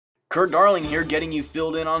Kurt Darling here, getting you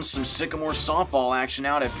filled in on some Sycamore softball action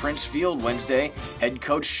out at Prince Field Wednesday. Head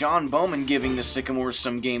coach Sean Bowman giving the Sycamores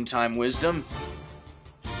some game time wisdom.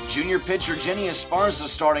 Junior pitcher Jenny Esparza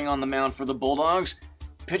starting on the mound for the Bulldogs.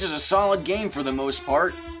 Pitches a solid game for the most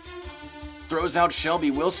part. Throws out Shelby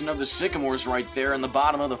Wilson of the Sycamores right there in the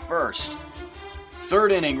bottom of the first.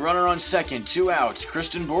 Third inning, runner on second, 2 outs.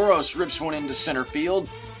 Kristen Boros rips one into center field.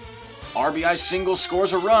 RBI single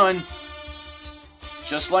scores a run.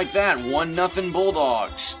 Just like that, 1-0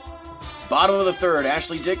 Bulldogs. Bottom of the third,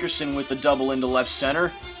 Ashley Dickerson with the double into left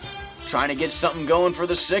center. Trying to get something going for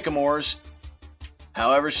the Sycamores.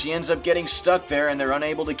 However, she ends up getting stuck there and they're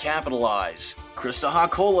unable to capitalize. Krista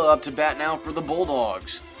Hakola up to bat now for the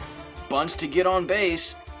Bulldogs. Bunts to get on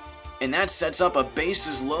base, and that sets up a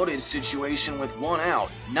bases loaded situation with 1 out.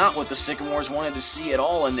 Not what the Sycamores wanted to see at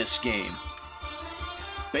all in this game.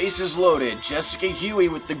 Bases loaded, Jessica Huey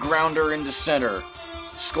with the grounder into center.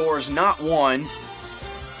 Scores not 1,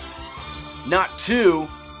 not 2,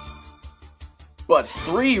 but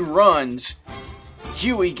 3 runs.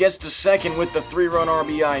 Huey gets to second with the 3-run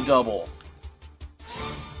RBI double.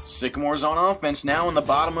 Sycamores on offense now in the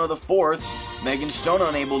bottom of the fourth. Megan Stone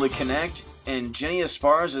unable to connect, and Jenny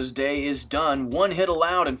Esparza's day is done. 1 hit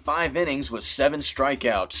allowed in 5 innings with 7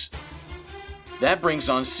 strikeouts. That brings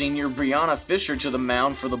on senior Brianna Fisher to the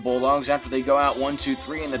mound for the Bulldogs after they go out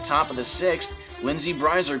 1-2-3 in the top of the 6th. Lindsey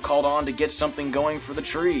Breiser called on to get something going for the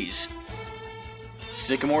Trees.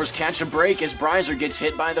 Sycamores catch a break as Breiser gets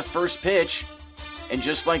hit by the first pitch. And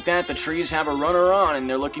just like that, the Trees have a runner on and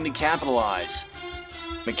they're looking to capitalize.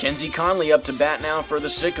 Mackenzie Conley up to bat now for the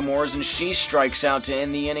Sycamores, and she strikes out to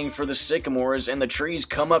end the inning for the Sycamores, and the Trees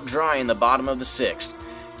come up dry in the bottom of the 6th.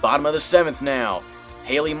 Bottom of the 7th now.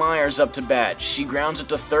 Haley Myers up to bat. She grounds it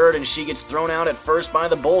to third, and she gets thrown out at first by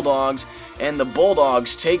the Bulldogs, and the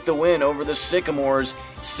Bulldogs take the win over the Sycamores,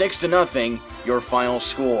 6-0, your final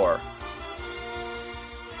score.